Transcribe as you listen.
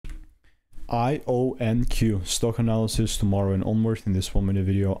IONQ stock analysis tomorrow and onward. In this 1 minute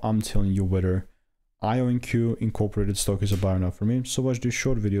video, I'm telling you whether IONQ Incorporated stock is a buy or not for me. So watch this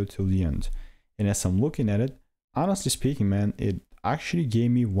short video till the end. And as I'm looking at it, honestly speaking, man, it actually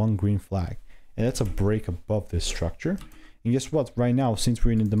gave me one green flag. And that's a break above this structure. And guess what? Right now, since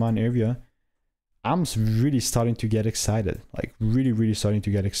we're in the demand area, I'm really starting to get excited. Like really starting to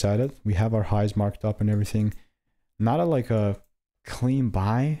get excited. We have our highs marked up and everything. Not like a clean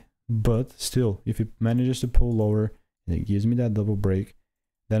buy, but still, if it manages to pull lower and it gives me that double break,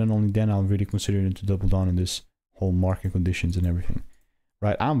 then and only then I'll really consider it to double down on this whole market conditions and everything.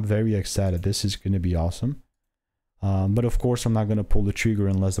 Right? I'm very excited. This is going to be awesome. But of course, I'm not going to pull the trigger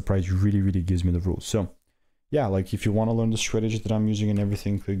unless the price really gives me the rules. So yeah, like if you want to learn the strategy that I'm using and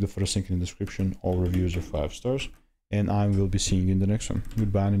everything, click the first link in the description. All reviews are 5 stars. And I will be seeing you in the next one.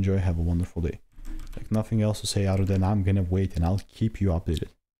 Goodbye and enjoy. Have a wonderful day. Like nothing else to say other than I'm going to wait and I'll keep you updated.